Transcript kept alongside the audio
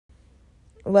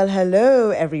Well, hello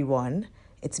everyone.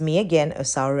 It's me again,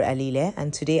 Osaru Alile,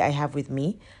 and today I have with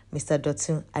me Mr.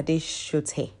 Dotun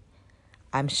Adesote.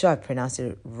 I'm sure I pronounced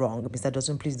it wrong. Mr.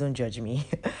 Dotun, please don't judge me.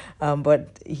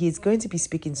 But he's going to be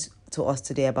speaking to us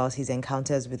today about his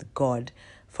encounters with God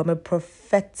from a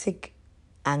prophetic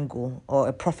angle or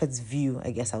a prophet's view,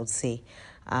 I guess I would say.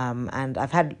 And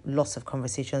I've had lots of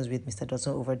conversations with Mr.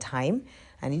 Dotun over time.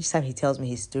 And each time he tells me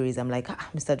his stories, I'm like,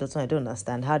 Mr. Dotun, I don't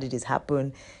understand. How did this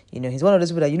happen? He's one of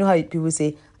those people that, how people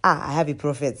say, I have a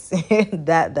prophet.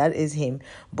 that is him.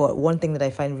 But one thing that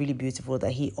I find really beautiful that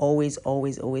he always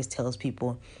tells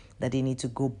people that they need to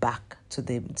go back to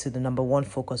the number one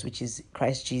focus, which is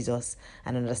Christ Jesus,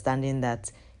 and understanding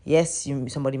that yes,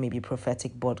 somebody may be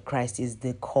prophetic, but Christ is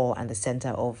the core and the center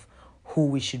of who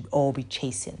we should all be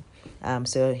chasing.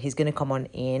 So he's going to come on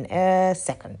in a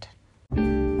second.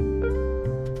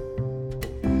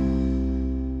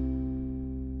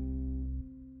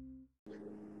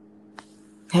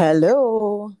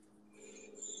 Hello.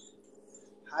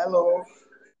 Hello.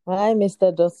 Hi,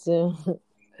 Mr. Dotun.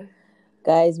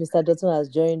 Guys, Mr. Dotun has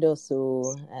joined us.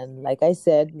 And like I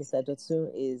said, Mr.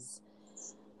 Dotun is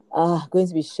going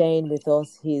to be sharing with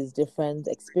us his different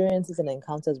experiences and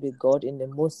encounters with God in the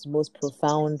most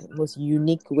profound, most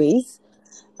unique ways.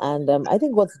 And I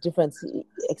think what's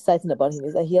exciting about him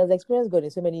is that he has experienced God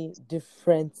in so many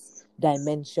different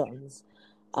dimensions.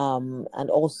 And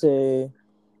also,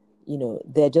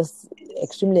 they're just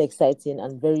extremely exciting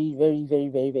and very, very, very,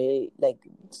 very, very, like,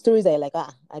 stories that are like,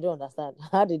 I don't understand.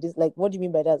 How did this, like, what do you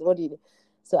mean by that?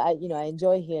 So I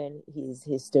enjoy hearing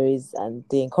his stories, and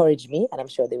they encourage me, and I'm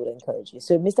sure they will encourage you.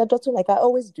 So, Mr. Dotun, like I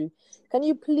always do, can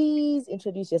you please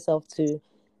introduce yourself to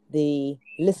the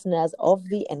listeners of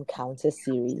the Encounter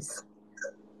series?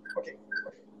 Okay.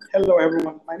 Hello,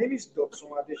 everyone. My name is Dotun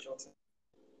Adesote.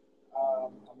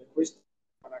 I'm a Christian,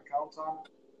 an accountant,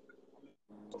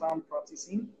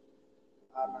 practicing,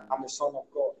 and I'm a son of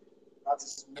God. That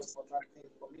is the most important thing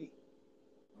for me.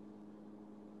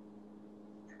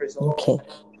 Praise the Lord. Okay.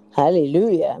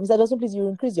 Hallelujah. Mr. Dawson, please, you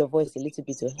increase your voice a little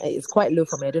bit. It's quite low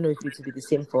for me. I don't know if it will be the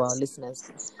same for our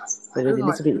listeners. I But it's don't a know.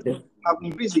 little bit low. I've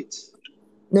been visit.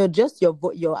 No, just your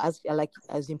as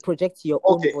in project your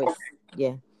own Okay. voice.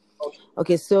 Yeah. Okay.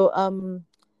 Okay. So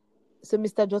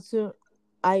Mr. Dawson,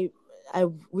 I I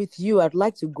with you, I'd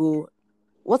like to go.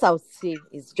 What I would say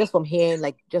is just from here,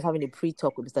 like just having a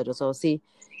pre-talk with Mr. Dawson, I'll say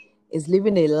is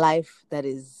living a life that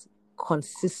is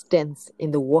consistent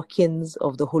in the workings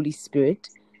of the Holy Spirit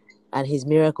and his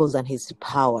miracles and his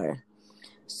power.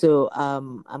 So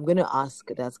I'm going to ask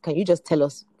that, can you just tell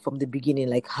us from the beginning,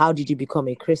 like, how did you become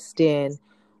a Christian?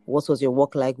 What was your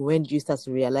walk like? When did you start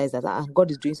to realize that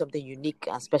God is doing something unique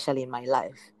and special in my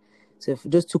life? So if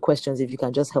those two questions, if you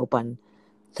can just help and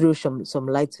throw some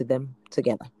light to them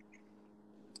together.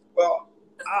 Well,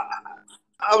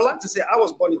 I would like to say I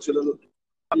was born into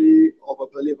a family of a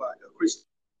believer, a Christian.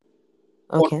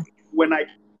 But Okay. when I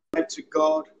came to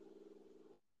God,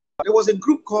 there was a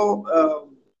group called,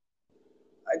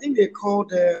 I think they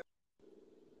called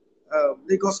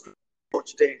Lagos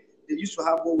Church then. They used to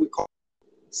have what we call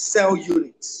cell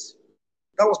units.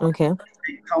 That was Okay. my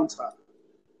encounter.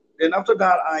 Then after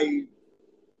that, I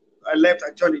left.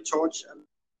 I joined the church, and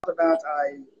after that,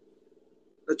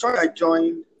 the church I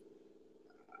joined,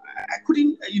 I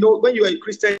couldn't. When you are a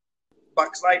Christian,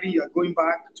 backsliding, you are going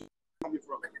back to where coming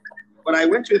from. But I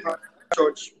went to a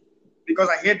church because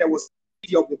I heard there was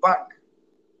ED of the bank.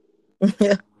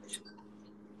 Yeah.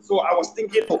 So I was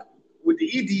thinking, oh, with the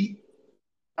ED,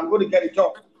 I'm going to get a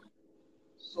job.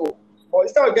 So, but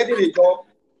instead of getting a job,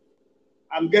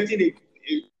 I'm getting a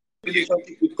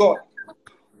relationship with God.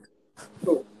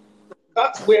 So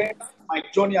that's where my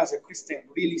journey as a Christian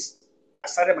really I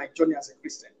started my journey as a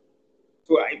Christian.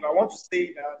 So if I want to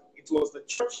say that it was the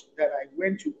church that I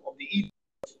went to of the Eden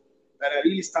that I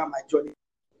really started my journey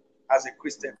as a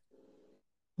Christian.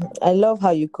 I love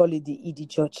how you call it the ED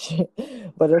church.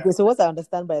 But okay, so what I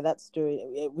understand by that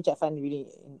story, which I find really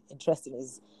interesting,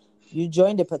 is you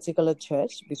joined a particular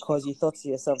church because you thought to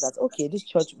yourself that, okay, this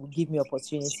church will give me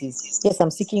opportunities. Yes,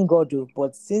 I'm seeking God,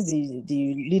 but since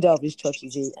the leader of this church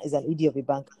is an ED of a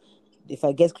bank, if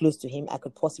I get close to him, I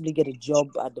could possibly get a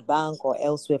job at the bank or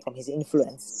elsewhere from his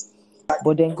influence.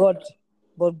 But then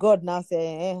God now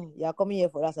say, you're coming here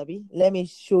for us, Abi. Let me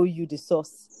show you the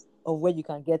source of where you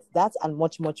can get that and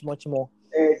much, much, much more.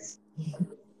 Yes,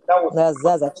 that was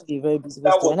That's actually a very beautiful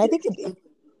that story. was And I think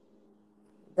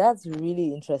that's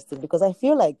really interesting because I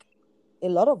feel like a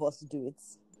lot of us do it.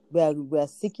 We're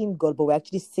seeking God, but we're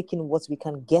actually seeking what we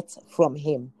can get from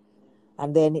him.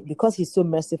 And then because he's so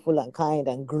merciful and kind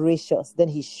and gracious, then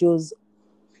he shows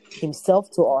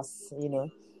himself to us,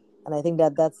 And I think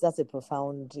that's a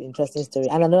profound, interesting story.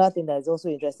 And another thing that is also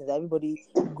interesting is that everybody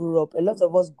grew up. A lot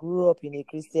of us grew up in a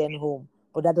Christian home,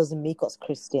 but that doesn't make us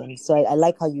Christians. So I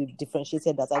like how you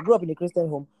differentiated that. I grew up in a Christian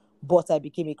home, but I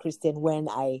became a Christian when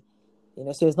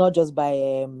so it's not just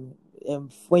by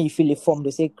when you fill a form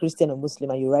they say Christian or Muslim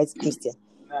and you write Christian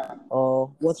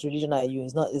or what religion are you.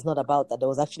 It's not about that. There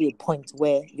was actually a point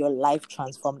where your life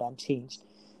transformed and changed.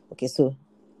 Okay, so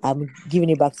I'm giving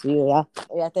it back to you.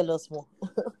 Yeah, tell us more.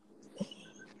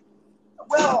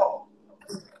 Well,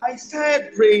 I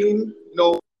started praying.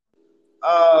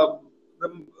 Um,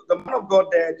 the man of God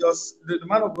there the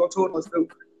man of God told us,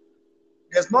 look,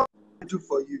 there's nothing I can do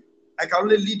for you. I can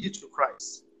only lead you to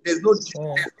Christ. There's no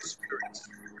junior spirit.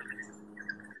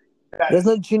 There's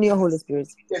no junior Holy Spirit.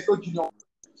 There's no junior.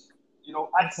 And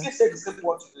Okay. still said the same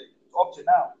word today, up to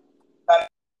now. That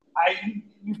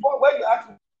before when you ask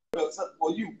me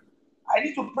for you, I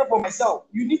need to pray for myself.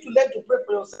 You need to learn to pray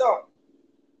for yourself.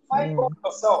 Find God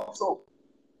yourself. So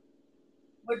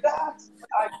with that,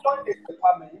 I joined the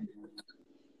department,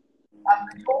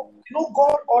 and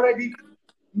God already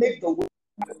made the way.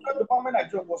 The first department I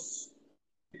joined was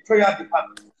the prayer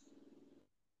department.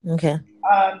 Okay.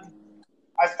 And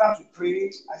I start to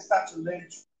pray. I start to learn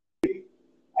to pray.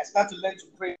 I start to learn to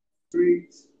pray.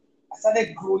 I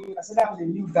started growing. I started having a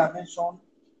new dimension.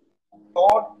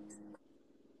 God.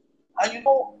 And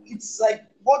it's like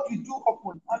what you do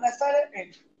often. And I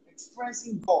started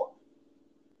experiencing God.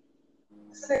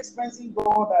 I started experiencing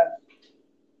God and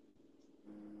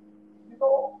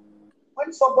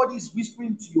when somebody is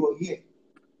whispering to your ear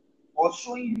or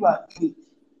showing you an image.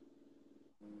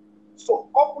 So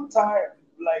oftentimes,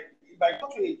 like if I go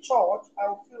to a church, I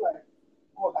will feel like,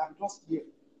 God, I'm just here.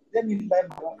 Let me let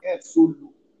my head so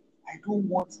low. I don't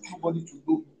want nobody to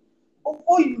know me.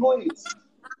 Before you know it,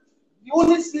 the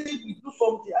Holy Spirit will do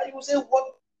something, and you will say,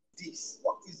 "What is this?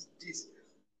 What is this?"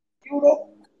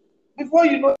 Before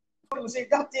you know, you will say,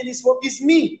 "That thing is what is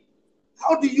me."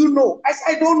 How do you know?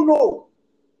 I don't know.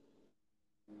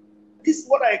 This is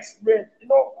what I experienced.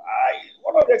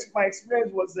 One of my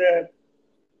experience was a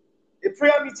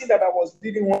prayer meeting that I was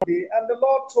leading one day, and the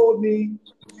Lord told me,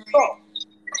 "Stop."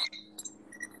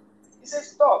 He said,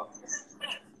 "Stop.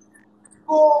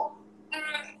 Go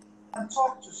and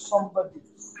talk to somebody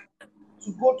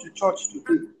to go to church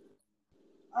today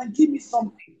and give me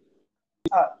something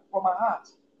from my heart."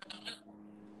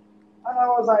 And I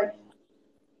was like,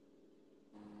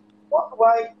 "What do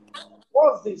I?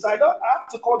 What's this?" I have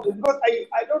to call them because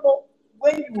I don't know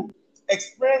when you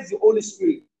experience the Holy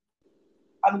Spirit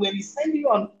and when He's sending you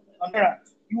on errand,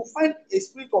 you will find a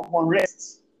spirit of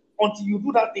unrest until you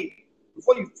do that thing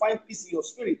before you find peace in your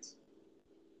spirit.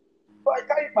 So I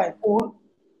carried my phone.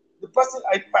 The person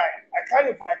I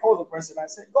carried my call the person. I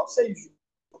said, "God said you should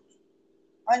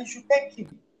and you should thank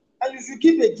Him and you should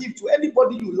give a gift to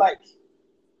anybody you like."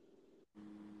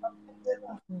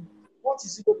 What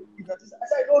is it going to give? I said,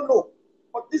 "I don't know,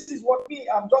 but this is what me.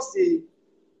 I'm just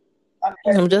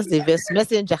I'm just a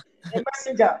messenger. a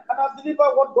messenger, and I've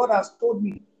delivered what God has told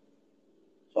me."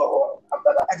 So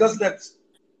after that, I just left.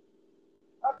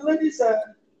 And the lady said,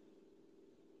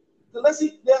 the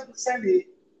lady then sent an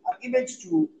image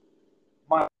to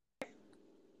my.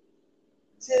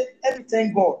 Said, "Let me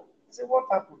thank God." I said, "What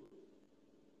happened?"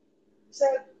 He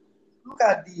said, "Look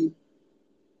at the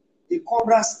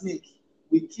cobra snake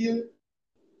we kill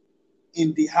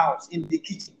in the house, in the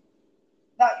kitchen."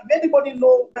 Now, if anybody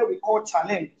know where we call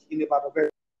challenge in Ibadan,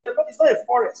 it's not a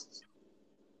forest.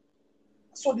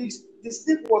 So the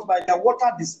snake was by their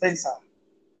water dispenser.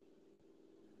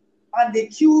 And they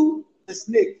killed the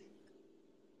snake.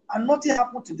 And nothing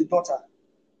happened to the daughter.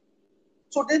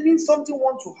 So that means something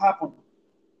wants to happen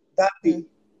that day.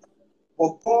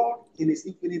 But God, in His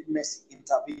infinite mercy,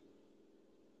 intervened.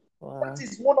 Wow. That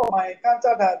is one of my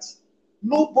encounter that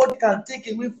nobody can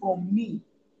take away from me.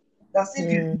 That's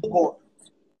if you know God.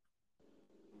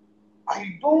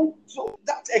 I don't. So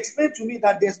that explained to me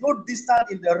that there's no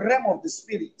distance in the realm of the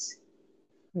spirit.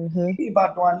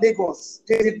 Ibadan and Lagos,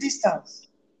 there's a distance.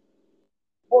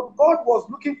 But God was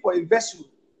looking for a vessel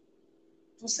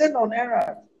to send on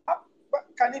errand.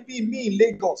 Can it be me in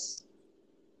Lagos?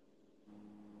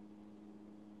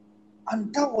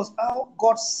 And that was how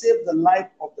God saved the life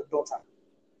of the daughter.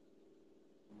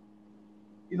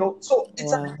 So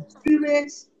it's an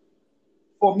experience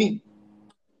for me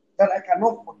that I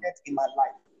cannot forget in my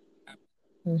life.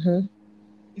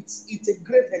 It's a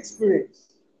great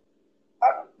experience.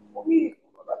 And for me,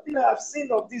 the thing I've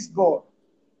seen of this God,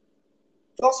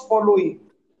 just follow Him,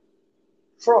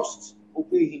 trust,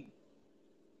 obey Him.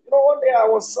 One day I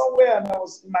was somewhere and I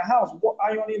was in my house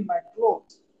ironing my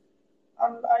clothes,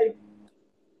 and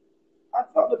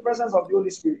presence of the Holy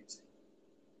Spirit.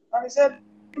 And he said,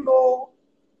 you know,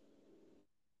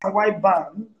 my wife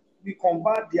band, we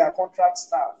convert their contract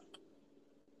staff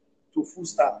to full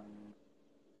staff.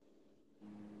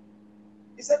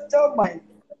 He said, tell my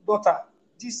daughter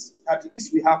this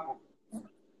will happen.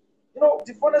 You know,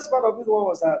 the funniest part of it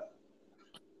was that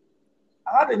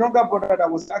I had a younger brother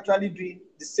that was actually doing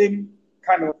the same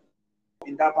kind of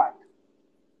in that band.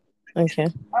 Okay.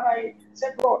 And I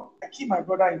said, God, I keep my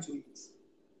brother into it.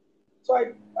 So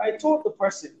I told the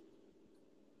person,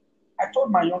 I told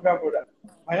my younger brother.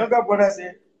 My younger brother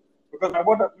said, because my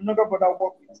younger brother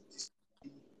worked with this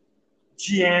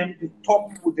GM, the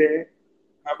top people there.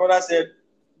 My brother said,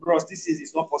 bros, this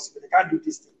is not possible. They can't do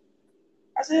this thing.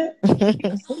 I said,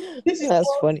 this is That's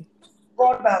what funny.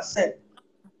 God has said.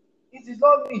 It is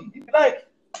not me. If you like,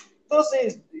 don't say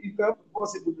it can't be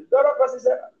possible. The other person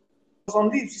said, was on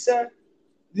leave. She said,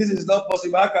 this is not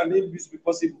possible. How can this be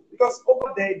possible? Because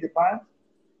over there in the band,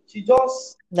 she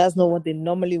just, That's not what they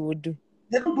normally would do.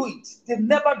 they don't do it. They've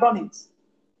never done it.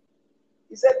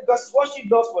 He said, because what she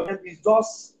does for them is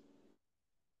just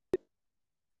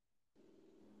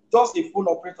a phone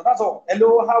operator. That's all.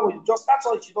 Hello, how are you? Just that's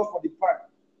all she does for the band.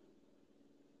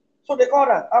 So they called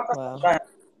her after some Wow. time.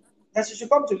 Then she should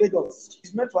come to Lagos.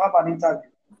 She's meant to have an interview.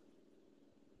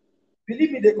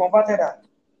 Believe me, they converted her.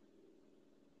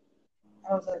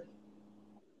 I was like,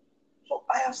 so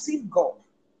I have seen God.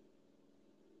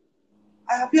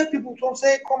 I have heard people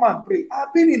say, come and pray. I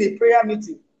have been in a prayer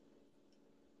meeting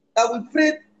that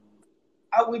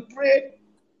we prayed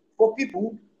for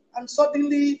people, and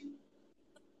suddenly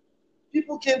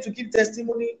people came to give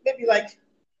testimony, maybe like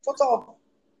total of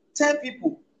 10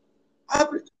 people.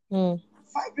 Mm.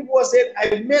 5 people said,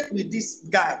 I met with this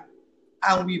guy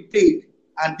and we prayed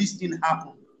and this thing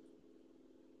happened.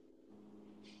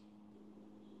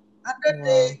 And that Wow.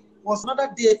 day was another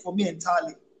day for me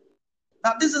entirely.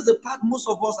 Now, this is the part most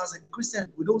of us as a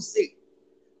Christian we don't say.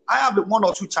 I have one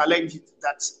or two challenges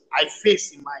that I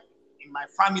face in my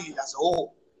family as a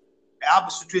whole. I have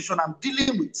a situation I'm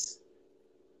dealing with.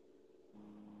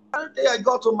 One day I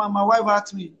got home and my wife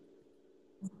asked me,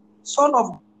 son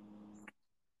of,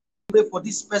 pray for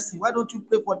this person. Why don't you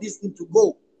pray for this thing to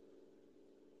go?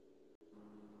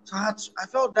 So I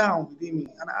fell down within me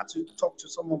and I had to talk to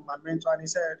some of my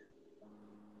mentors,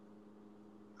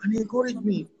 and he encouraged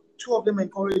me. 2 of them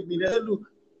encouraged me. They said, look,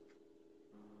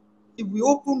 if we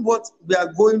open what we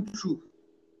are going through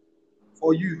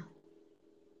for you,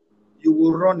 you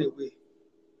will run away.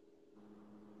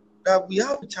 That we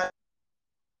have a challenge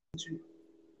too.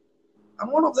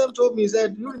 And one of them told me, he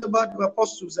said, you remember the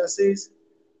apostles that says,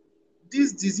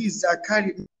 this disease that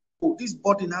carried, this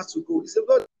burden has to go. He said,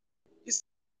 God, it's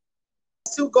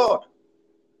still God.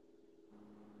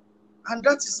 And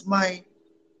that is my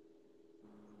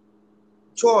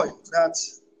joy, that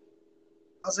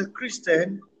as a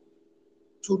Christian,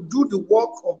 to do the work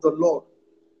of the Lord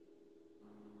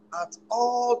at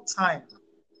all times.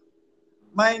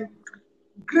 My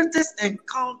greatest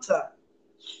encounter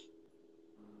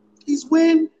is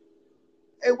when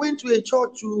I went to a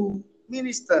church to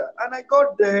minister, and I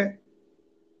got there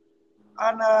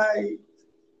and I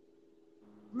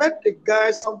met the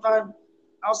guy sometime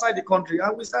outside the country,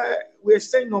 and we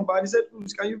exchanged number, and he said,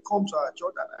 please, can you come to our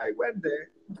church? And I went there.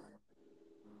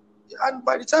 And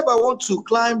by the time I want to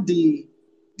climb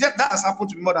that has happened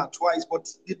to me more than twice, but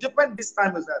the difference this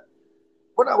time is that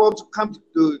when I want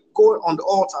to go on the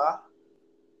altar,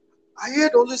 I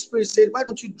heard the Holy Spirit say, why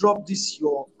don't you drop this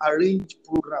your arranged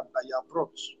program that you have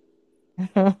brought?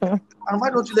 And why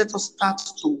don't you let us start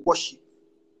to worship?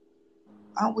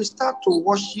 And we start to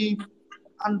worship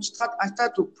and I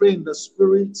start to pray in the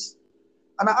spirit.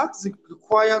 And I asked the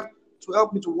choir to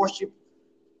help me to worship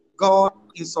God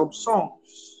in some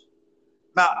songs.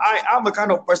 Now, I am a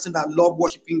kind of person that love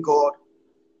worshiping God,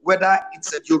 whether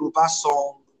it's a Yoruba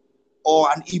song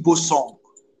or an Igbo song.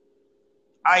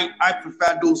 I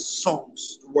prefer those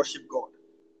songs to worship God.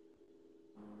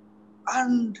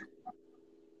 And,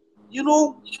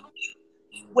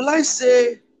 will I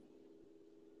say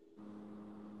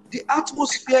the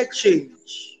atmosphere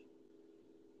changed?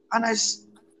 And I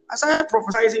started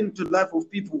prophesying to the life of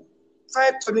people,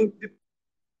 started telling people,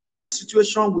 this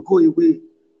situation will go away.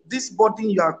 This burden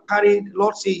you are carried,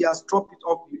 Lord say He has dropped it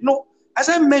off you. As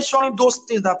I mentioned those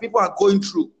things that people are going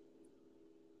through,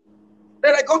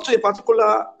 then I got to a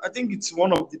particular, I think it's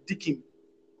one of the deacon,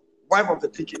 wife of the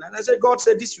deacon, and I said, God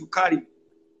said this you carry.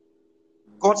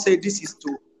 God said this is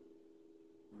to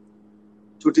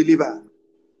deliver.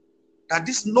 That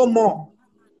this no more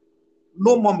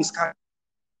miscarriage.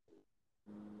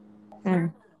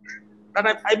 Mm. And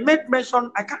I made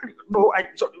mention, I can't know,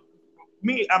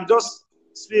 me, I'm just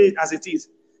saying as it is,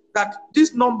 that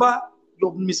this number,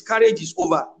 your miscarriage is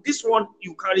over. This one,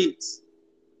 you carry it.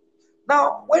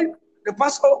 Now, when the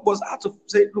pastor was out to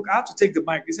say, look, I have to take the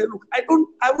mic. He said, look, I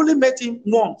only met him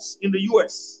once in the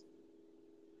US.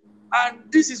 And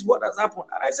this is what has happened.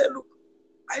 And I said, look,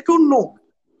 I don't know.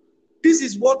 This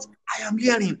is what I am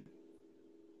hearing.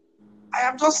 I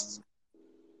am just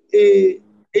a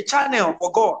channel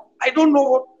for God. I don't know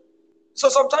what. So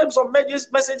sometimes some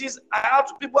messages,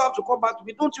 people have to come back to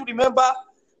me. Don't you remember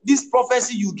this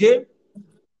prophecy you gave?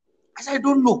 I said, I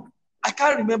don't know. I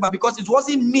can't remember because it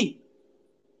wasn't me.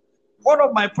 One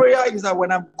of my prayer is that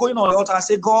when I'm going on the altar, I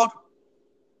say, God,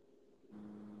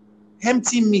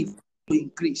 empty me to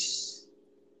increase.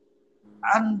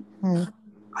 And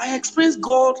I experienced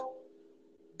God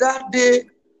that day,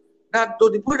 that to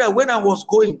the point that when I was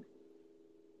going,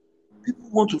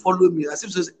 people want to follow me as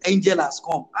if this angel has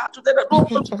come. I have to tell them, no,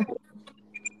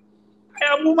 I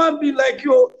am a human being like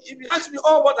you. If you ask me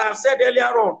all what I have said earlier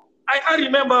on, I can't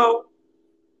remember.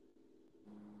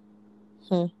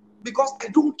 Because I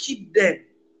don't keep them.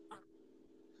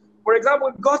 For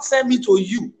example, God sent me to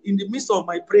you in the midst of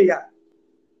my prayer.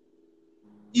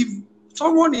 If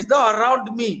someone is now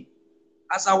around me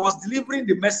as I was delivering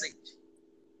the message,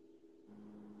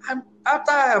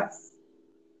 after I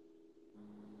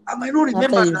might not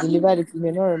remember. After you've delivered it, you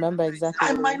may not remember exactly.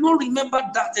 I might not remember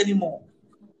that anymore.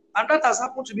 And that has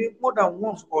happened to me more than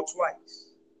once or twice.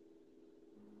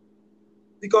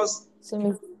 Because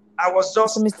I was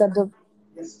just... So Mr.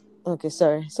 Yes. Okay,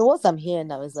 sorry. So what I'm hearing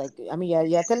now is like, I mean,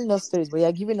 you're telling us stories, but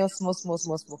you're giving us small,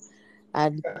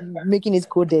 and making it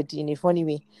coded in a funny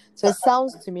way. So it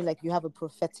sounds to me like you have a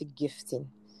prophetic gifting.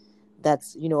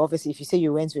 That's, obviously, if you say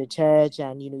you went to a church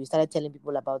and, you started telling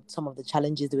people about some of the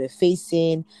challenges they were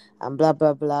facing and blah,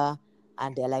 blah, blah,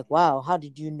 and they're like, wow, how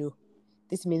did you know?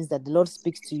 This means that the Lord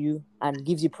speaks to you and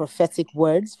gives you prophetic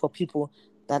words for people.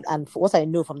 And for what I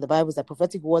know from the Bible is that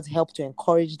prophetic words help to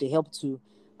encourage, they help to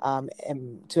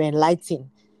enlighten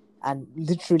and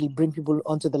literally bring people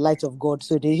onto the light of God.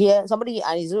 So they hear somebody,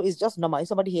 and it's just normal. If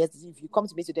somebody hears, if you come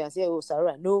to me today and say, oh,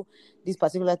 Sarah, I know this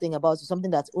particular thing about you,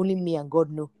 something that only me and God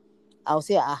know, I'll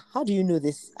say, how do you know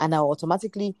this? And I'll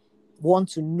automatically want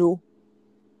to know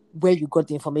where you got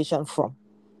the information from.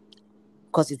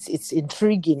 Because it's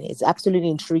intriguing. It's absolutely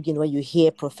intriguing when you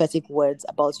hear prophetic words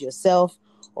about yourself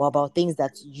or about things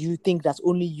that you think that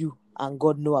only you and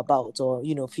God know about, or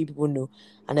few people know,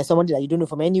 and there's somebody that you don't know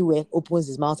from anywhere opens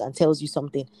his mouth and tells you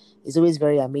something. It's always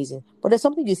very amazing. But there's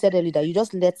something you said earlier that you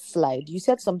just let slide. You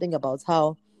said something about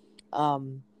how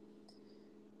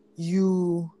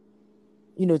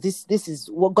this is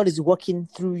what God is working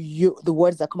through you, the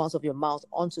words that come out of your mouth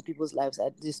onto people's lives.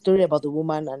 The story about the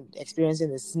woman and experiencing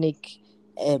the snake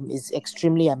is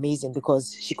extremely amazing,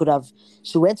 because she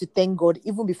went to thank God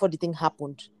even before the thing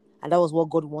happened, and that was what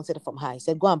God wanted from her. He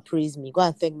said, go and praise me, go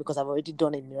and thank me, because I've already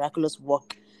done a miraculous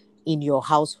work in your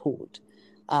household.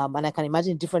 And I can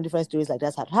imagine different stories like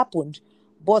that had happened.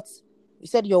 But you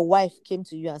said your wife came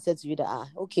to you and said to you that,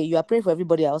 okay, you are praying for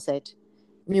everybody outside,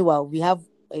 meanwhile we have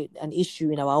an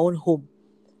issue in our own home.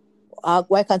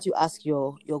 Why can't you ask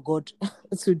your God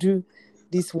to do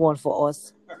this one for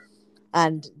us?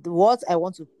 And what I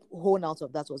want to hone out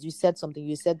of that was, you said something.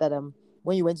 You said that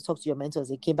when you went to talk to your mentors,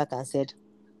 they came back and said,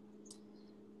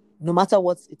 no matter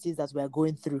what it is that we are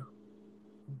going through,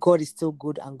 God is still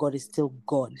good and God is still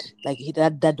God. Like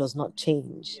that does not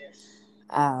change.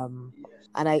 And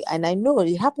I know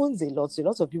it happens a lot. A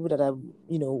lot of people that are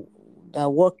that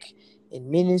work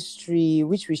in ministry,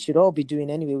 which we should all be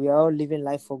doing anyway. We are all living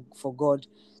life for God.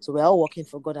 So we're all working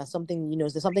for God, and something,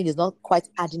 something is not quite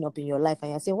adding up in your life, and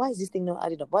you're saying, why is this thing not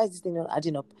adding up? Why is this thing not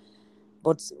adding up?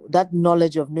 But that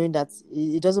knowledge of knowing that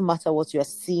it doesn't matter what you are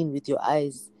seeing with your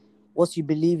eyes, what you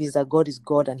believe is that God is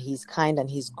God and He's kind and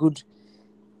He's good.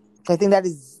 I think that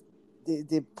is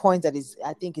the point that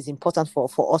I think is important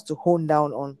for us to hone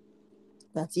down on.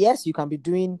 That yes, you can be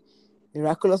doing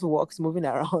miraculous works, moving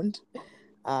around,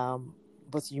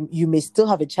 but you may still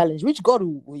have a challenge, which God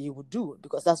will do,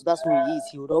 because that's who He is.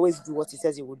 He would always do what He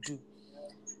says He would do.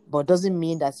 But doesn't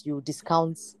mean that you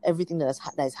discount everything that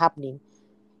is happening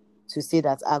to say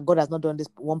that God has not done this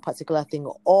one particular thing,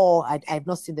 or I've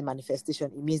not seen the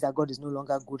manifestation. It means that God is no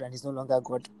longer good and is no longer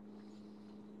God.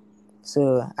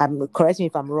 So correct me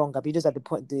if I'm wrong, Abi. Those are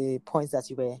the points that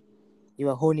you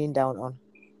were honing down on.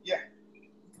 Yeah.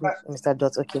 Mr.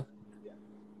 Dot, okay. Yeah.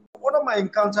 One of my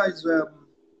encounters is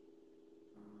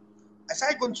I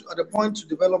started going at the point to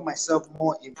develop myself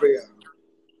more in prayer.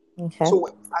 Okay. So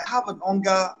I have an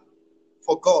hunger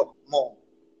for God more.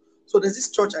 So there's this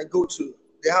church I go to.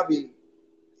 They have a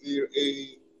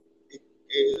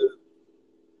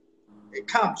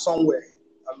camp somewhere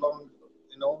along,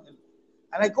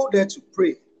 and I go there to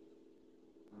pray.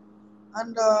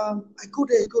 And I go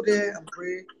there and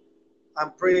pray,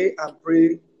 and pray, and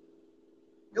pray.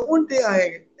 Then one day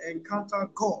I encounter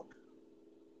God.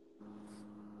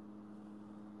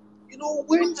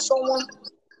 When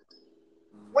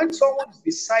someone is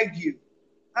beside you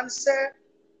and say,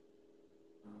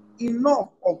 enough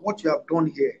of what you have done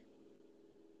here.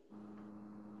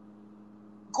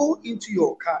 Go into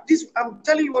your car. This, I'm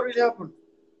telling you what really happened.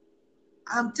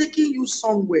 I'm taking you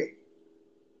somewhere.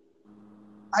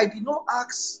 I did not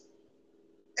ask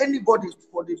anybody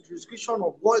for the description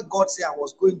of what God said I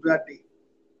was going that day.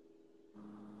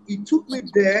 He took me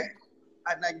there,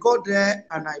 and I got there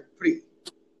and I prayed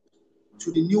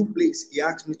to the new place he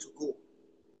asked me to go.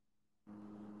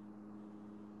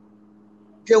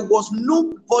 There was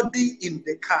nobody in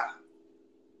the car,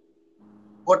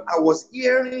 but I was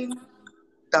hearing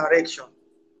direction.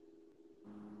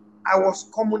 I was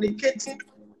communicating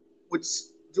with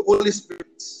the Holy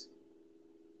Spirit.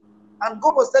 And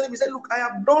God was telling me, he said, look,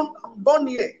 I'm done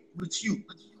here with you.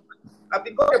 I've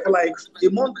been going there for like a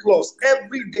month plus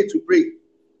every day to pray. He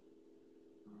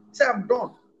said, I'm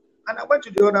done. And I went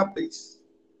to the other place.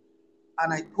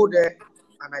 And I go there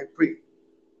and I pray.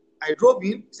 I drove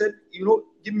in, said,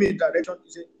 give me a direction. He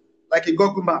said, like a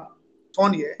Google map,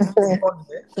 turn here, turn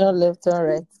here. Turn left, turn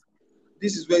right.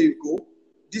 This is where you go.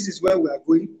 This is where we are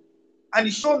going. And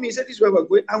he showed me, he said, this is where we're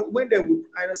going. And we went there, and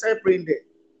I started praying there.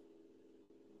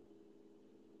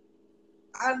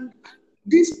 And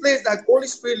this place that Holy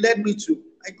Spirit led me to,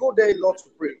 I go there a lot to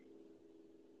pray.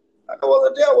 And there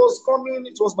was a day I was coming,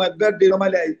 it was my birthday.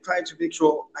 Normally, I try to make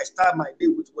sure I start my day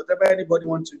with whatever anybody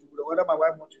wants to do, whatever my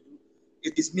wife wants to do.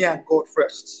 It is me and God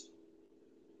first.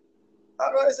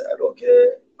 And I said, okay,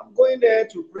 I'm going there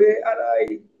to pray.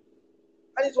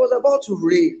 And it was about to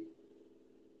rain.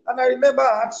 And I remember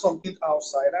I had something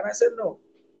outside. And I said, no.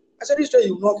 I said, this way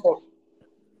you will not fall.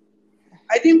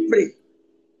 I didn't pray.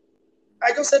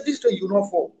 I just said, this way you will not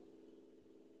fall.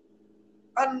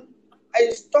 And I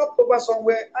stopped over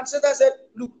somewhere and I said,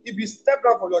 look, if you step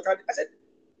down from your car, I said,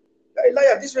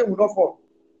 Elijah, this way will not fall.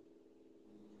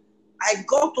 I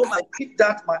got home, I picked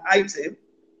that my item,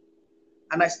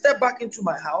 and I stepped back into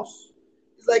my house.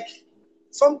 It's like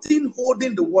something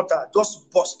holding the water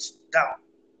just burst down.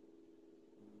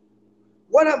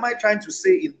 What am I trying to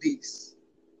say in this?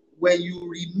 When you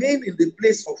remain in the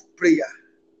place of prayer,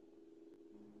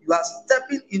 you are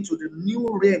stepping into the new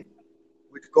realm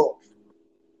with God.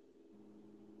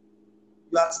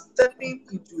 You are stepping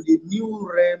into the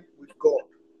new realm with God.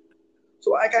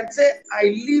 So I can say I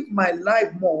live my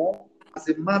life more as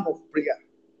a man of prayer.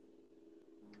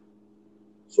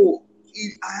 So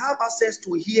I have access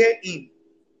to hear him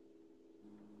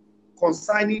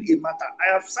concerning a matter.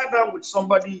 I have sat down with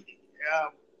somebody,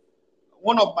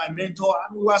 one of my mentors,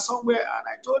 and we were somewhere, and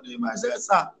I told him, I said,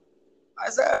 sir,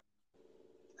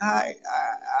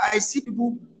 I see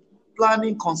people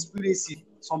planning conspiracy,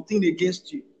 something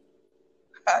against you.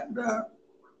 And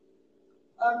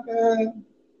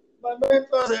my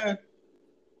mentor said,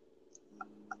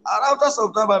 and after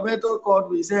some time, my mentor called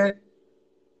me, he said,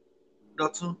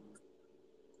 Dotun,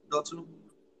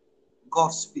 God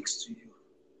speaks to you.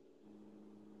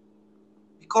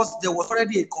 Because there was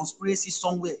already a conspiracy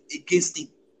somewhere against him.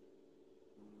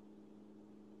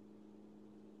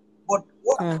 But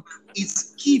what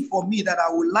is key for me that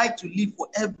I would like to leave for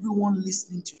everyone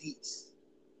listening to this,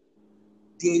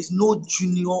 there is no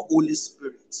junior Holy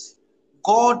Spirit.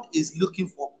 God is looking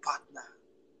for a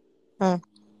partner.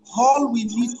 All we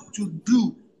need to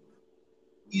do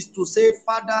is to say,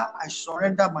 Father, I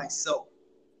surrender myself.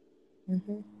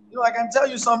 I can tell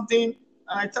you something,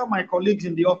 and I tell my colleagues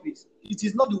in the office, it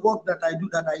is not the work that I do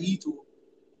that I eat.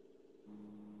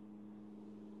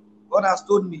 God has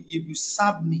told me, if you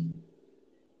serve me,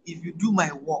 if you do my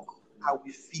work, I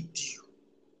will feed you.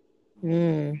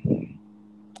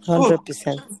 100%. So,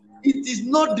 it is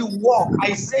not the work.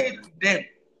 I say to them,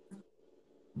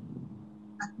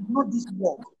 it's not this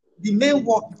work. The main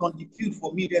work is on the field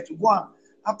for me there to go on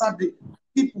after the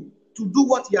people to do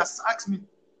what he has asked me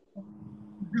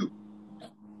to do.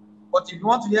 But if you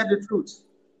want to hear the truth,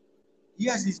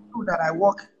 yes, it's true that I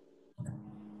work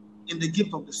in the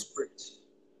gift of the Spirit.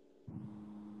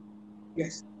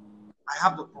 Yes, I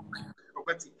have the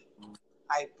prophetic.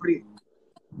 I pray.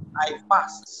 I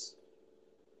fast.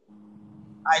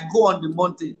 I go on the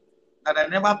mountain that I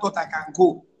never thought I can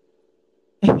go.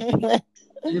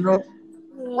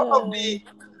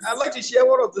 I'd like to share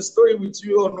one of the story with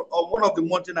you on one of the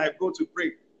mountain I go to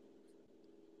pray.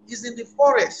 It's in the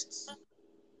forest.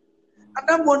 And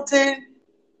that mountain,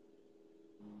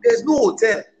 there's no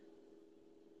hotel.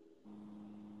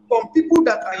 Some people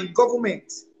that are in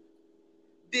government,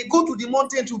 they go to the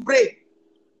mountain to pray.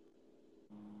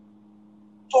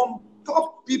 Some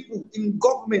top people in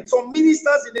government, some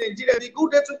ministers in Nigeria, they go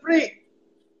there to pray.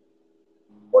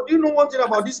 But do you know one thing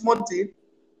about this mountain?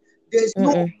 There's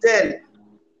no hotel.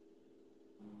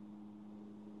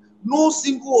 No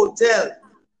single hotel.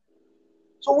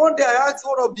 So one day I asked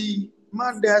one of the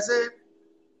man there, I said,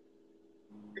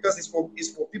 because it's for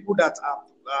people that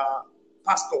are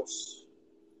pastors.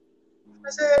 I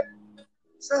said,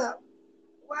 sir,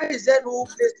 why is there no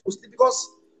place to sleep?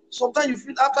 Because sometimes you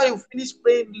feel after you finish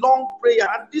praying, long prayer,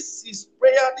 and this is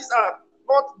prayer, these are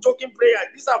not joking prayer,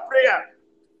 these are prayer.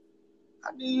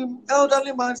 And the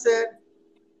elderly man said,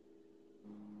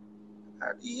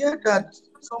 he heard that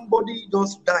somebody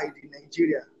just died in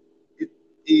Nigeria,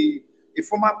 a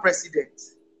former president.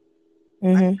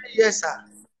 I said, yes, sir.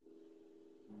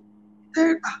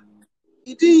 Then,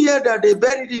 he didn't hear that they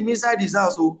buried him inside his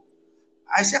house. So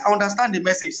I said, I understand the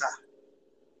message, sir.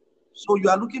 So you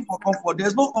are looking for comfort.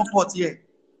 There's no comfort here.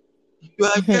 You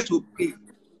are here to pray.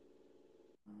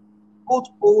 Both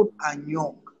old and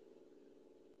young.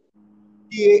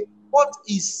 What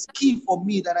is key for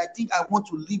me that I think I want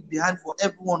to leave behind for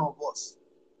every one of us?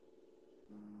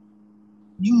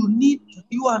 You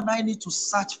and I need to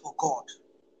search for God.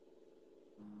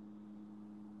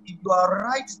 If you are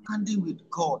right standing with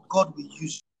God, God will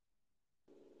use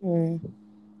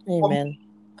you. Amen.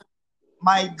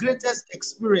 My greatest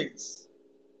experience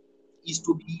is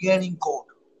to be hearing God.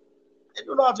 I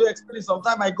don't know how to explain it.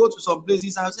 Sometimes I go to some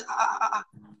places and I say, I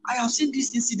have seen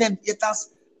this incident.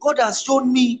 God has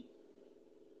shown me.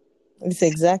 This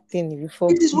exact thing before.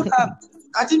 This is what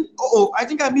I think. I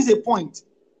think I missed a point.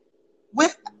 When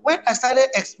I started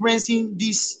experiencing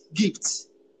these gifts,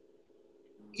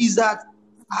 is that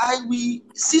I will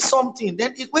see something.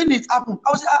 Then when it happens,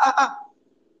 I will say,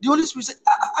 The Holy Spirit said,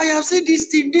 I have seen this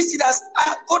thing. This thing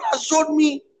God has shown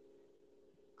me.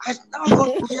 I now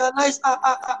got to realize,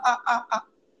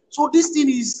 So this thing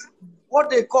is what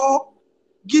they call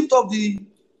gift of the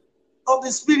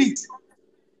Spirit.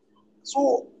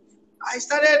 So I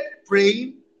started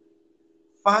praying,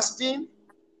 fasting,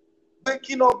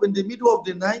 waking up in the middle of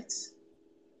the night,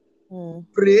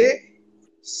 pray,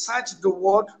 search the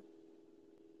word.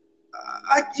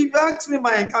 If you ask me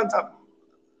my encounter,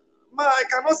 I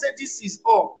cannot say this is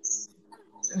all.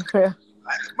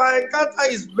 My encounter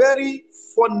is very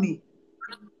funny.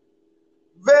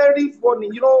 Very funny.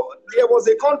 You know, there was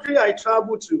a country I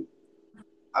traveled to,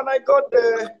 and I got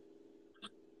there,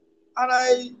 and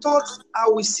I thought I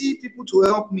will see people to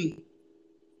help me.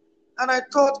 And I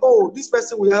thought, oh, this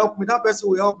person will help me, that person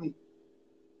will help me.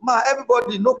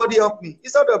 Nobody helped me.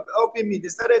 Instead of helping me, they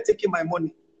started taking my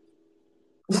money.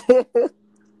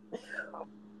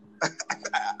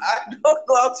 I don't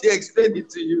know how to explain it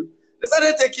to you. They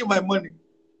started taking my money.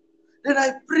 Then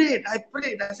I prayed. I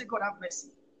said, God, have mercy.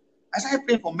 I started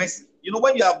praying for mercy. You know,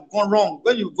 when you have gone wrong,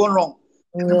 you come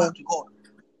back to God.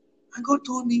 And God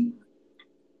told me,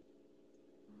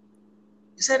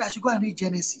 He said I should go and read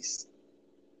Genesis.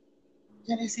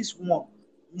 Genesis 1.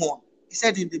 He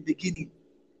said, in the beginning,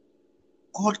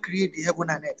 God created the heaven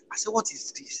and earth. I said, what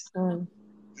is this? In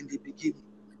the beginning.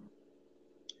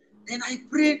 Then I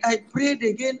prayed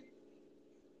again.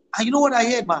 And you know what I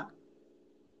heard, man?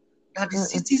 That the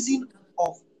citizen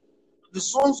of the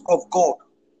sons of God,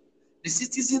 the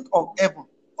citizens of heaven,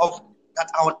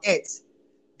 that are on earth,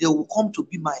 they will come to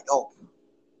be my help.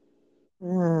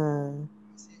 The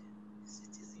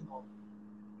citizen of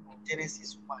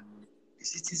Genesis 1, the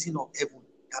citizen of heaven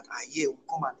that are here will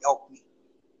come and help me.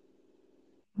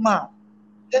 Man,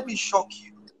 let me shock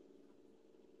you.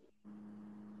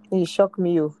 You shock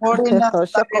me, you. Foreigners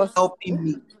started helping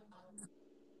me.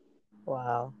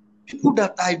 Wow. People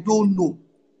that I don't know.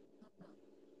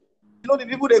 You know the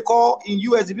people they call in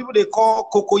US, the people they call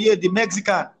Cocoye, the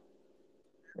Mexican,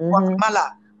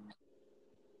 Guatemala.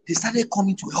 They started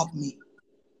coming to help me.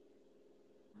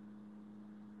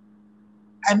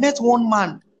 I met one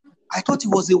man. I thought he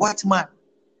was a white man.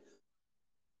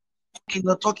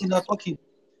 Talking.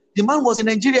 The man was in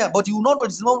Nigeria, but he will not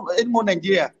anymore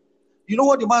Nigeria. You know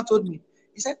what the man told me?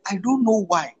 He said, I don't know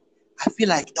why. I feel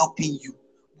like helping you.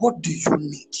 What do you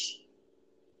need?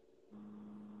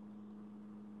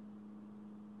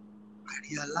 I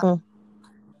realized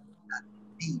that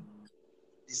me,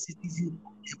 the citizen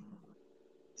of heaven,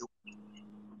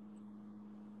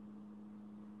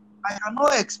 I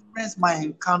cannot express my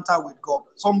encounter with God.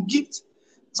 Some gifts,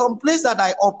 some place that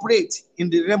I operate in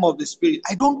the realm of the spirit,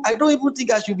 I don't even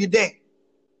think I should be there.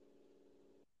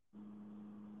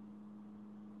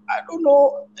 I don't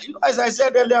know. As I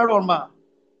said earlier on,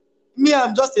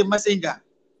 I'm just a messenger.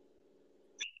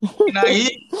 Now,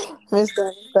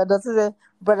 Mr. Dotun,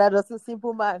 brother Dotun,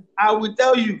 simple man. I will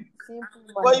tell you.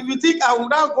 Simple But man. if you think I will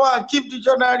now go and keep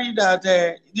dictionary that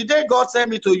the day God sent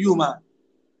me to you, man,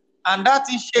 and that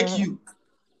thing shake you,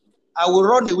 I will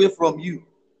run away from you.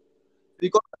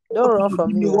 Because I Don't want run you to from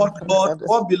give me me, Mr. Dotun.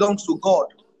 what belongs to God.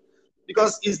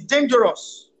 Because it's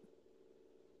dangerous.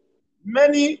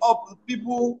 Many of the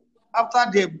people, after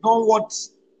they've done what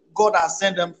God has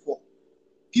sent them for,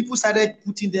 people started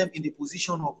putting them in the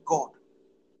position of God.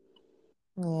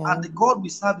 Yeah. And the God we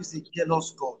serve is a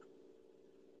jealous God.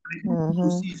 He wants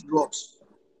to see his wrath.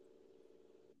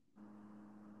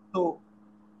 So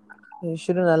You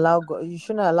shouldn't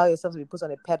allow yourself to be put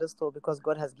on a pedestal because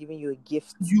God has given you a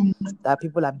gift you that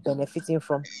people are benefiting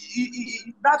from.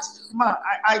 that man,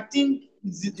 I think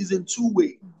is in two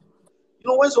ways. You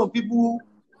know, when some people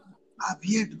have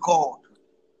heard God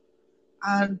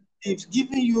and they've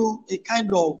given you a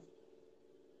kind of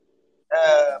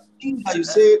thing that you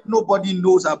say nobody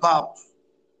knows about,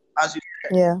 as you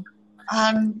said, Yeah.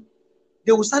 and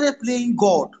they will start playing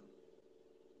God,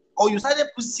 or you started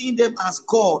seeing them as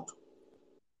God.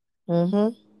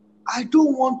 I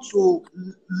don't want to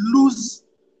lose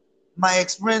my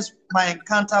experience, my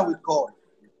encounter with God.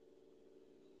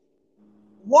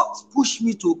 What pushed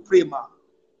me to pray, man,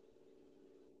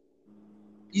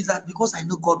 is that because I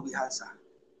know God will answer.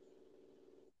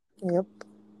 Yep.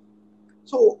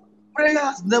 So prayer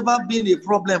has never been a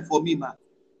problem for me, man.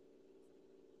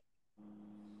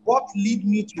 What lead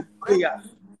me to prayer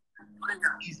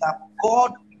is that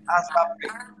God answer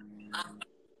prayer.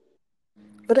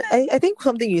 But I think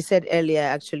something you said earlier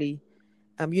actually,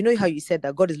 you know how you said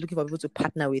that God is looking for people to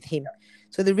partner with him.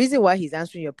 So the reason why he's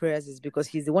answering your prayers is because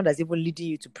he's the one that's even leading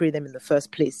you to pray them in the first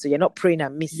place. So you're not praying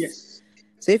amiss. Yes.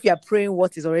 So if you're praying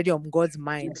what is already on God's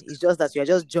mind, Yes. it's just that you're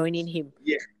just joining him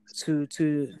Yes. to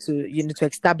to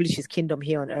establish his kingdom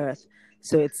here on earth.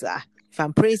 So it's if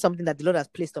I'm praying something that the Lord has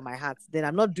placed on my heart, then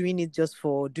I'm not doing it just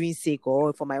for doing sake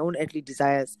or for my own earthly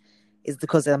desires. It's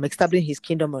because I'm establishing his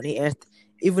kingdom on the earth,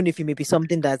 even if it may be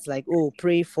something that's like, oh,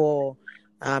 pray for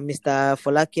Mr.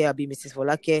 Folake or be Mrs.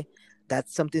 Folake, that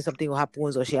something will happen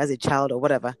or she has a child or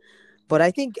whatever. But I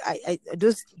think I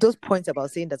those points about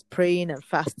saying that praying and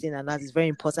fasting and that is very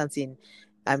important in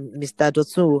Mr.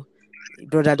 Dotun,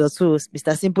 brother Dotun,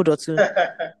 Mr. Simple Dotun.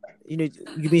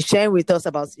 You've been sharing with us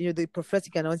about the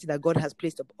prophetic anointing that God has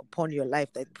placed upon your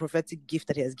life, that prophetic gift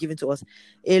that he has given to us.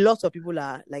 A lot of people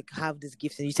are like have this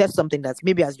gift, and you said something that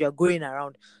maybe as you are going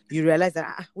around you realize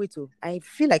that I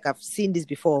feel like I've seen this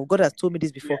before, God has told me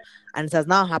this before, Yes. and it has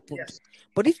now happened. Yes.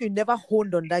 But if you never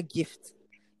honed on that gift,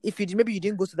 if maybe you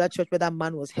didn't go to that church where that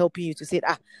man was helping you to say,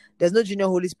 there's no junior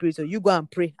Holy Spirit, so you go and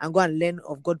pray and go and learn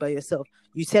of God by yourself.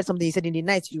 You said something, you said in the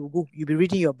night you'll be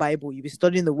reading your Bible, you'll be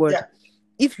studying the word. Yeah.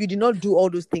 If you did not do all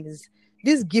those things,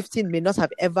 this gifting may not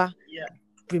have ever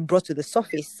been brought to the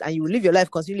surface, and you will live your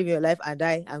life, continue living your life, and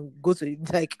die and go to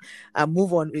and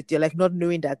move on with your life, not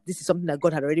knowing that this is something that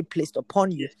God had already placed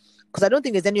upon you. Because I don't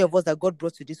think there's any of us that God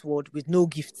brought to this world with no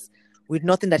gifts, with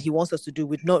nothing that he wants us to do,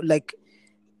 with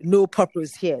no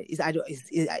purpose here.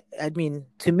 I mean,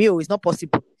 to me, it's not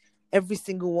possible. Every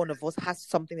single one of us has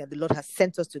something that the Lord has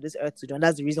sent us to this earth to do, and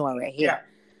that's the reason why we're here.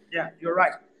 Yeah, you're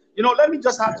right. Let me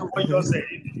just add to what you said.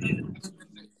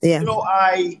 Yeah.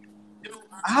 I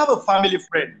have a family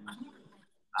friend.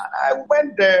 I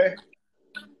went there.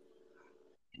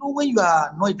 When you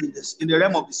are not in the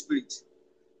realm of the spirit,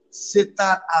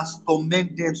 Satan has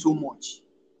tormented them so much,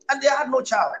 and they had no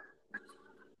child.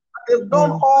 They've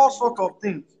done all sorts of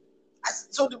things. I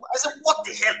said, what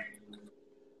the hell?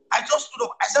 I just stood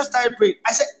up. I just started praying.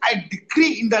 I said, I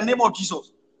decree in the name of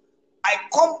Jesus, I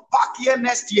come back here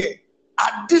next year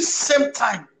at this same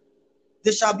time.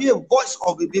 There shall be a voice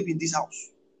of a baby in this house.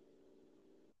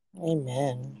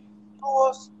 Amen.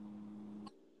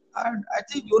 I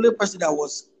think the only person that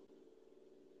was,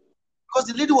 because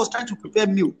the lady was trying to prepare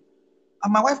meal,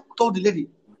 and my wife told the lady,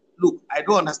 "Look, I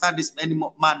don't understand this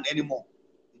man anymore.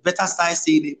 You better start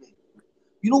saying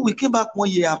amen." We came back 1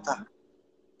 year after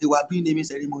they were doing naming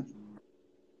ceremony.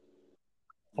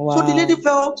 Wow. So the lady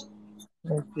felt,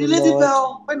 when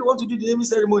they want to do the naming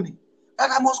ceremony, that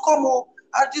I must come.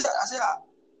 I said,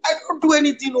 I don't do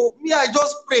anything. Me, I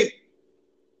just pray.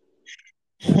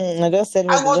 I just said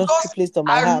what I the was Lord just placed on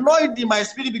my heart. annoyed in my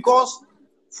spirit because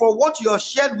for what you have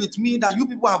shared with me that you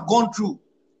people have gone through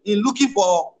in looking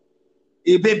for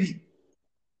a baby.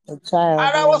 A child.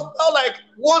 And I was all like,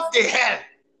 what the hell?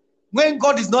 When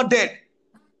God is not dead.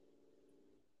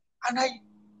 And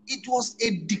it was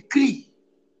a decree.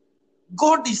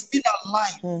 God is still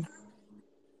alive.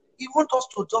 He wants us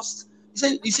to just,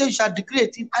 he said, you shall decree a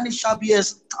thing and it shall be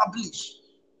established.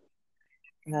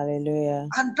 Hallelujah.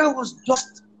 And that was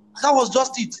just it. That was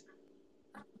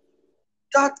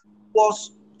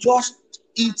just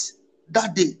it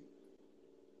that day.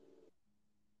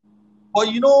 But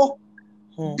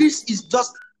this is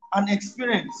just an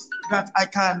experience that I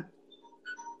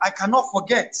cannot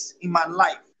forget in my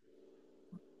life.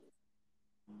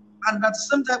 And at the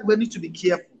same time, we need to be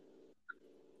careful.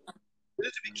 We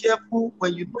need to be careful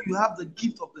when you know you have the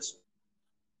gift of the Spirit.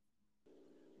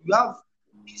 You have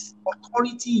this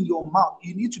authority in your mouth.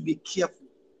 You need to be careful.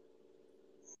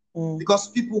 Because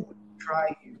people will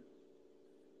try you.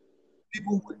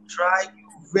 People will try you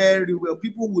very well.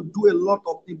 People will do a lot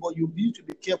of things, but you need to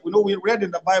be careful. We read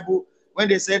in the Bible when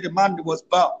they said the man was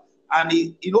bound, and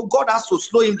God has to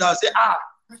slow him down and say,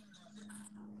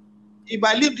 if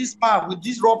I leave this man with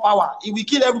this raw power, he will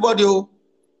kill everybody.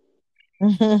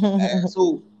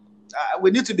 So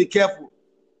we need to be careful,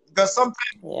 because sometimes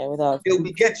they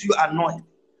will get you annoyed.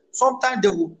 Sometimes they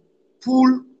will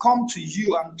come to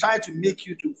you and try to make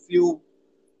you to feel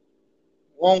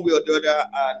one way or the other,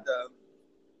 and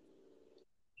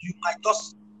you might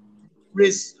just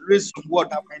raise some word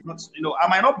that might not, I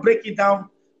might not break it down,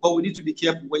 but we need to be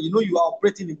careful. When you are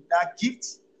operating in that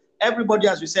gift, everybody,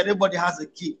 as we said, everybody has a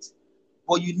gift,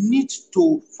 but you need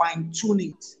to fine-tune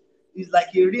it. It's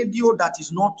like a radio that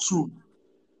is not tuned.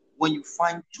 When you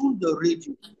fine-tune the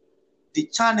radio, the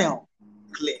channel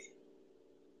clear.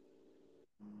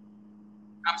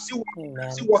 I'm still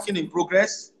working in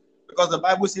progress, because the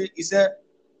Bible says, it said,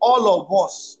 all of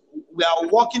us, we are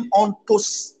working onto.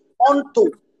 I'm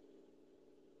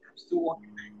still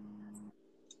working.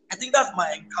 I think that's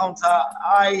my encounter.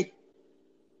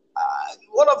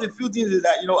 One of the few things is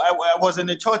that, I was in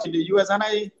a church in the US, and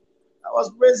I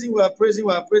was praising. I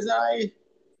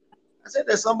said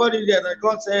there's somebody there that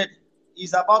God said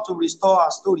He's about to restore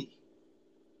our story.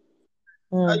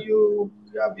 That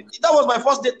was my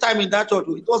first time in that church.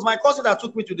 It was my cousin that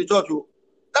took me to the church.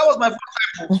 That was my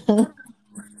first time.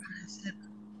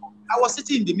 I was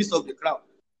sitting in the midst of the crowd.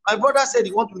 My brother said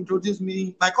he want to introduce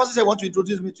me. My cousin said he want to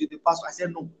introduce me to the pastor. I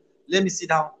said, no, let me sit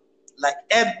down like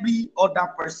every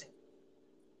other person.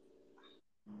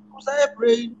 I was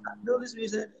praying, and the Holy Spirit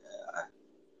said,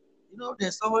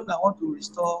 there's someone that want to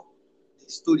restore the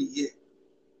story here.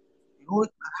 I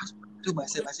asked to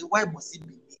myself, I said, why must it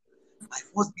be me? My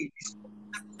first day.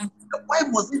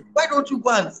 Why don't you go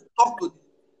and talk to them?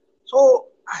 So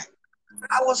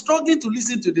I was struggling to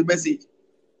listen to the message.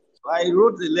 So I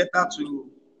wrote the letter to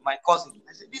my cousin.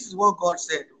 I said, this is what God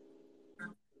said.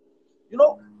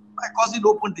 My cousin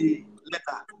opened the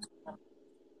letter.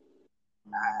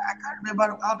 I can't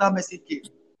remember how that message came.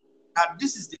 That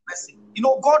this is the person.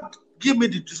 God gave me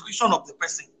the description of the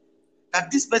person. That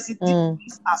this person,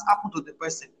 this has happened to the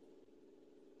person.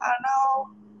 And now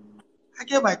I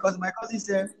gave my cousin. My cousin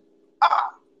said,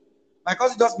 my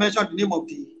cousin just mentioned the name of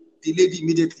the lady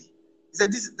immediately. He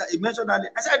said, he mentioned that.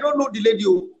 I said, I don't know the lady.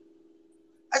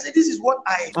 I said, this is what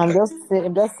I'm just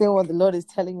saying what the Lord is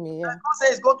telling me. Yeah. God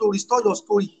said He's going to restore your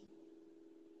story,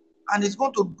 and it's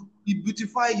going to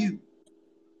beautify you.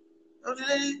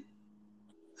 The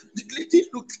lady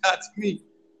looked at me.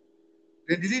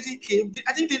 Then the lady came.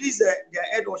 I think the lady is their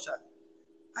head usher,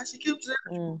 and she came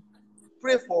to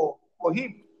pray for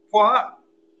him, for her.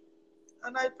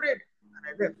 And I prayed, and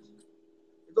I left.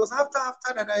 It was after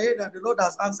that I heard that the Lord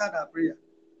has answered her prayer.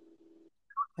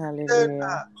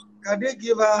 Hallelujah. Can they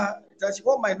give her that she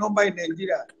want my number in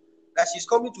Nigeria, that she's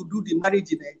coming to do the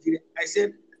marriage in Nigeria?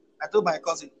 I told my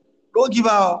cousin, don't give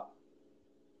her.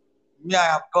 Me, I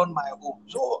have done my own.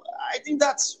 So I think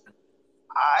that's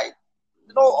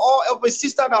all of my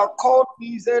sister that called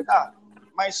me said,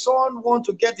 my son wants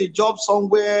to get a job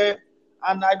somewhere,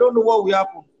 and I don't know what will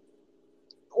happen.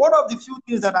 One of the few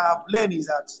things that I have learned is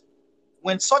that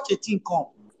when such a thing comes,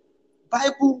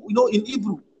 Bible, in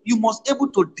Hebrew, you must able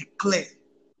to declare.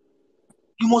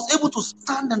 You must able to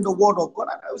stand in the word of God.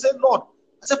 And I said, Lord,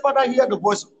 Father, hear the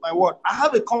voice of my word. I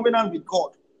have a covenant with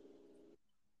God.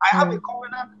 I have a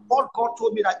covenant. What God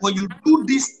told me that when you do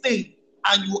this thing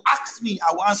and you ask me,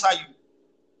 I will answer you.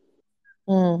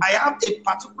 I have a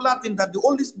particular thing that the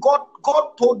only God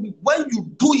told me when you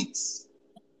do it.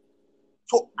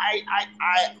 So I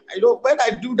when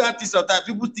I do that this sometimes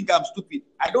people think I'm stupid.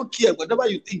 I don't care, whatever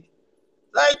you think.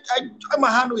 Like I try my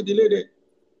hand with the lady.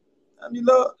 And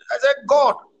I said,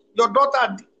 God, your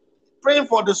daughter praying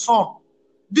for the son.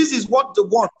 This is what they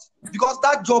want. Because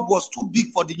that job was too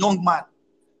big for the young man.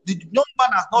 The young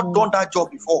man has not done that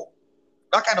job before.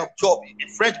 That kind of job, a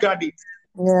fresh graduate.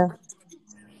 Yeah.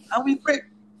 And we prayed.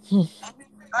 And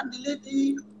the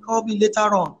lady called me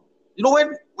later on.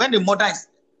 When the mother is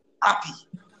happy,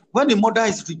 when the mother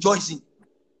is rejoicing,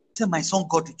 said, my son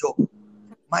got the job.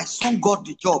 My son got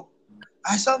the job.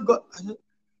 My son got. You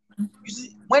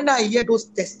see, when I hear those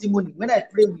testimonies, when I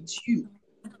pray with you,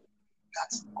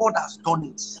 that God has done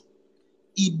it.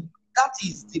 That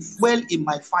is the fuel in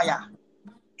my fire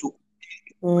to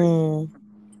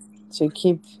to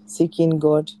keep seeking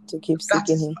God, to keep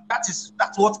seeking Him. That's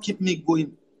what keeps me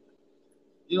going.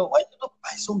 When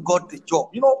my son got the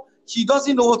job, she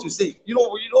doesn't know what to say. She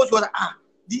was like,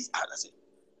 this. I said,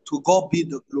 to God be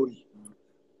the glory.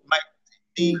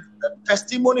 The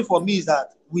testimony for me is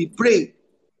that we pray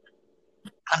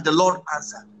and the Lord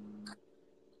answered.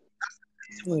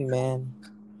 Amen.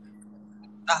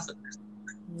 That's the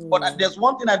testimony. But there's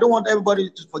one thing I don't want everybody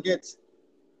to forget.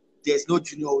 There's no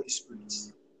junior Holy Spirit.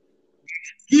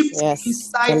 Gifts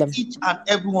inside each and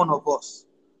every one of us.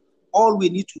 All we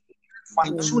need to do is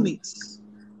fine-tune it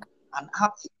and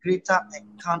have a greater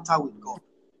encounter with God.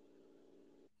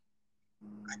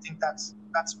 I think that's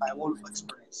my whole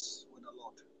experience with the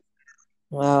Lord.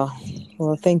 Wow.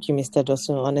 Well, thank you, Mr.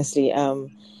 Dotun. Honestly, I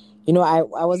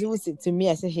was even saying to me,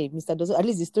 I said, hey, Mr. Dotun, at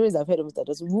least the stories I've heard of Mr.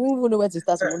 Dotun, we won't know where to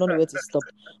start, we won't know where to stop.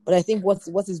 But I think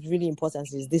what is really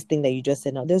important is this thing that you just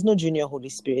said now. There's no junior Holy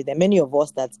Spirit. There are many of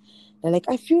us that are like,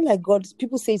 I feel like God,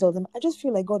 people say it all the time, I just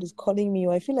feel like God is calling me,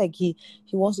 or I feel like he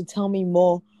wants to tell me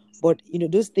more. But,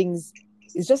 those things,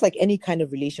 it's just like any kind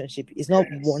of relationship. It's not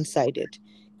one-sided.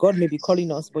 God may be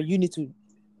calling us, but you need to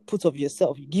put of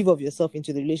yourself, give of yourself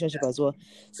into the relationship as well.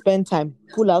 Spend time,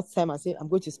 pull out time and say, I'm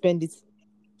going to spend it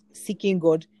seeking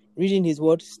God, reading His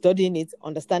word, studying it,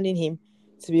 understanding Him,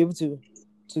 to be able to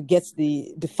get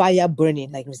the fire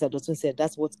burning. Like Mr. Dotun said,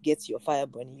 that's what gets your fire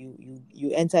burning.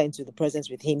 You enter into the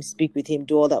presence with Him, speak with Him,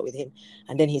 do all that with Him,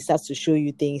 and then He starts to show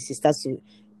you things. He starts to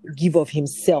give of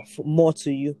Himself more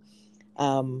to you.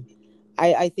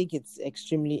 I think it's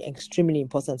extremely, extremely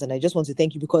important, and I just want to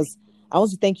thank you, because I want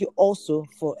to thank you also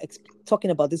for talking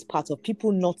about this part of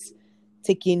people not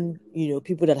taking,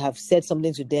 people that have said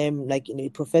something to them, like in a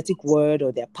prophetic word,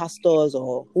 or their pastors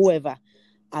or whoever,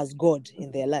 as God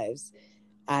in their lives,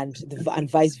 and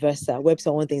vice versa. Where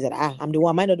someone thinks that, I'm the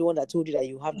one, am I not the one that told you that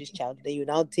you have this child? Then you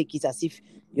now take it as if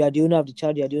you are the owner of the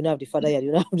child, you are the owner of the father, you are the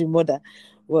owner of the mother.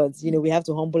 Words, we have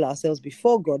to humble ourselves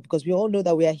before God, because we all know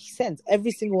that we are sent.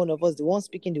 Every single one of us, the one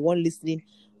speaking, the one listening,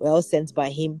 we're all sent by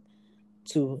Him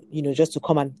to, just to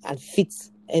come and fit,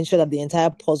 ensure that the entire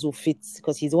puzzle fits,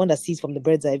 because He's the one that sees from the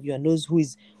bird's eye view and knows who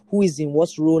is in what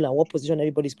role and what position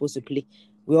everybody's supposed to play.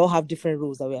 We all have different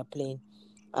roles that we are playing.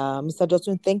 Mr.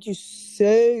 Dotun, thank you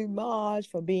so much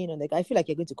for being on the. I feel like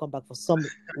you're going to come back for some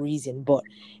reason, but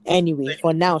anyway,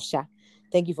 for now, Sha,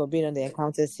 thank you for being on the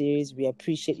Encounter series. We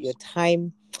appreciate your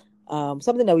time.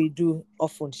 Something that we do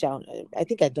often, Sha, I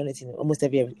think I've done it in almost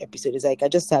every episode, is like, I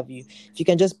just have you, if you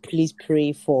can just please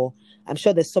pray for, I'm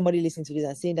sure there's somebody listening to this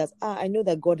and saying that, I know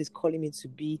that God is calling me to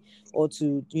be, or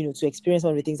to, to experience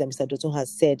one of the things that Mr. Dotun has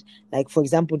said. Like, for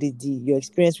example, your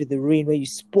experience with the rain, where you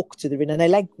spoke to the rain. And I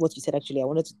like what you said, actually. I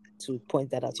wanted to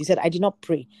point that out. You said, I did not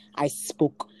pray, I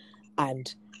spoke.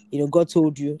 And, God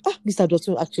told you, Mr.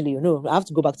 Dotun, actually, I have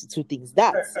to go back to two things.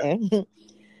 That's,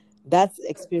 that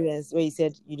experience where you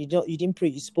said you didn't pray,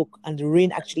 you spoke, and the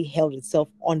rain actually held itself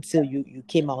until you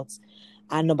came out.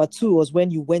 And number two was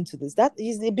when you went to this. That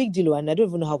is a big deal, and I don't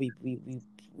even know how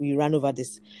we ran over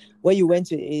this. Where you went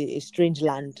to a strange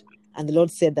land, and the Lord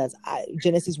said that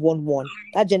Genesis 1:1.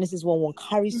 That Genesis 1:1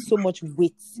 carries so much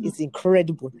weight. It's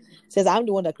incredible. It says, I'm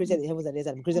the one that created the heavens and the earth,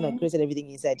 and I'm the created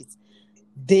everything inside it.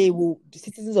 The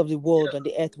citizens of the world and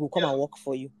the earth will come and work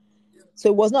for you. So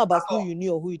it was not about who you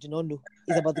knew or who you did not know.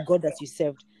 It's about the God that you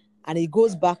served. And it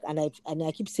goes back, and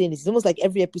I keep saying this. It's almost like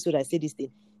every episode I say this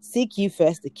thing. Seek ye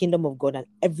first the kingdom of God, and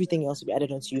everything else will be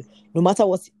added unto you. No matter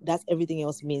what that everything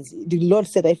else means. The Lord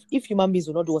said that if human beings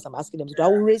will not do what I'm asking them to do, I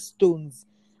will raise stones.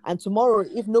 And tomorrow,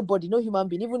 if no human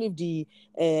being, even if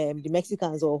the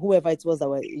Mexicans or whoever it was that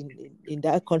were in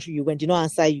that country you went, did not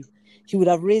answer you, He would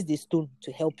have raised a stone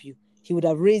to help you. He would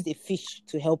have raised a fish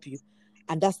to help you.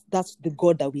 And that's the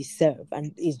God that we serve.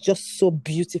 And it's just so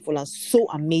beautiful and so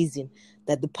amazing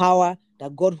that the power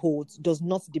that God holds does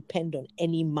not depend on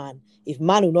any man. If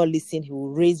man will not listen, He will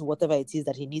raise whatever it is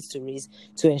that He needs to raise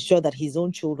to ensure that His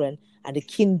own children and the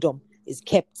kingdom is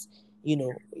kept,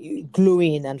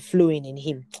 glowing and flowing in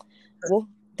Him. Well,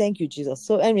 thank you, Jesus.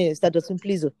 So anyway, Mr. Dotun,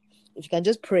 please, if you can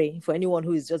just pray for anyone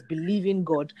who is just believing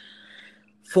God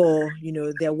for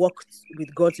their walk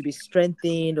with God to be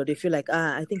strengthened, or they feel like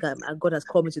I think God has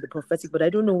called me to the prophetic, but I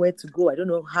don't know where to go. I don't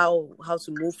know how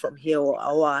to move from here,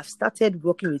 or I've started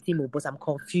working with Him, but I'm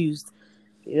confused.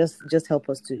 Just help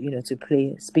us to to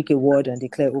pray, speak a word, and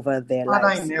declare over their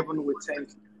lives. Father in heaven, we thank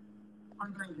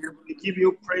you. We give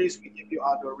you praise. We give you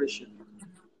adoration.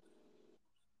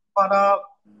 Father,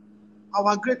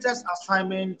 our greatest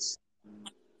assignment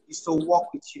is to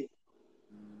walk with you.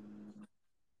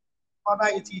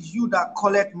 Father, it is you that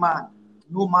calleth man,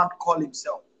 no man call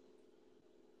himself.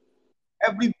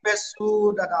 Every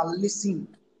vessel that are listening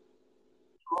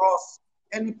to us,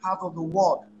 any part of the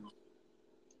world,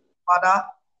 Father,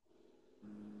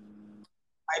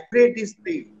 I pray this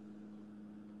day,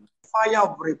 fire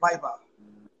of revival.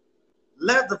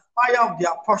 Let the fire of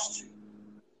the apostle,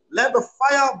 let the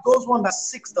fire of those one that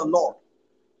seeks the Lord,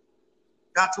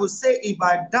 that will say, if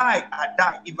I die, I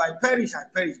die. If I perish, I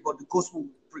perish, but the gospel will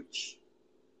preach.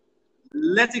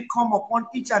 Let it come upon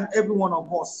each and every one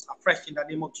of us afresh in the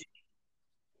name of Jesus.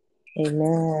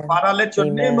 Amen. Father, let your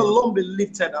name Amen. alone be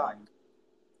lifted high.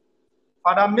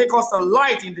 Father, make us a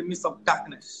light in the midst of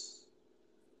darkness.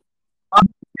 Father,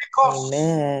 make us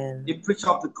Amen. the preacher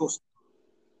of the gospel.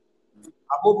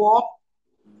 Above all,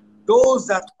 those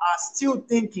that are still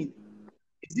thinking,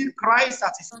 is it Christ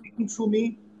that is speaking through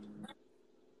me?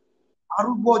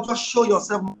 Arubo, just show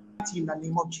yourself mighty in the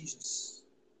name of Jesus.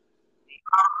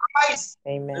 Arise,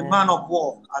 Amen. a man of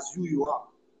war, as you are.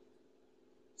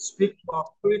 Speak to our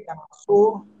spirit and our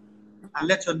soul, and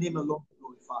let your name alone be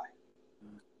glorified.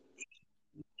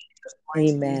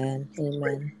 Amen.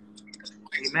 Amen.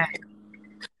 Amen.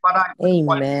 Father,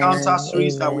 for encounter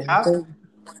series that we have,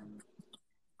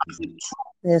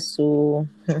 Yes, so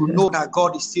to know that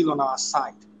God is still on our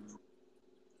side,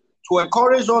 to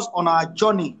encourage us on our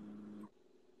journey.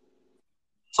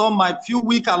 Some might feel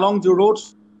weak along the road.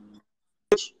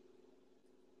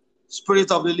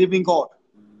 Spirit of the living God,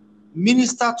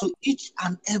 minister to each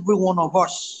and every one of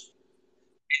us,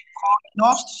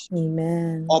 encourage us,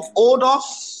 Amen. uphold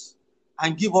us,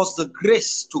 and give us the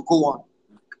grace to go on.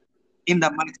 In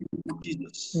the mighty name of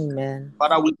Jesus. Amen.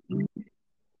 Father, we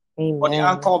for the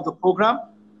anchor of the program,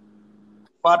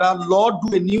 Father, Lord,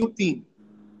 do a new thing.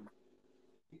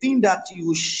 The thing that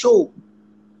you show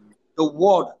the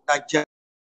world that Jesus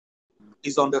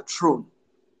is on the throne.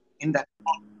 In that.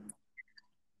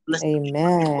 Amen.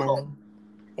 In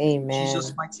Amen.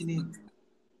 Jesus' mighty name.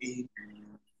 Amen.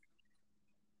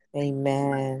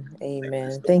 Amen.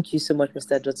 Amen. Thank you so much,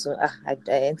 Mr. Dotun.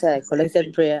 I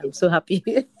collected prayer. I'm so happy.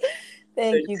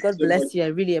 Thank you. God bless you. I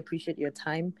really appreciate your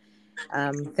time.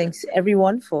 Thanks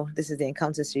everyone this is the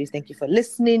Encounter series. Thank you for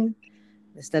listening,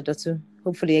 Mr. Dotun.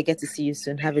 Hopefully I get to see you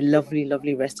soon. Have a lovely,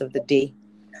 lovely rest of the day.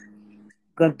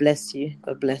 God bless you.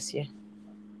 God bless you.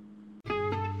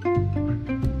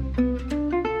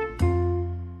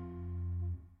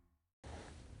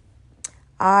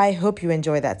 I hope you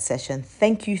enjoyed that session.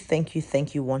 Thank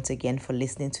you once again for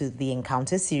listening to the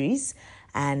Encounter series.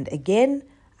 And again,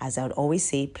 as I would always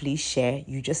say, please share.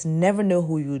 You just never know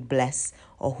who you would bless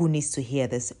or who needs to hear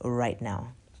this right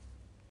now.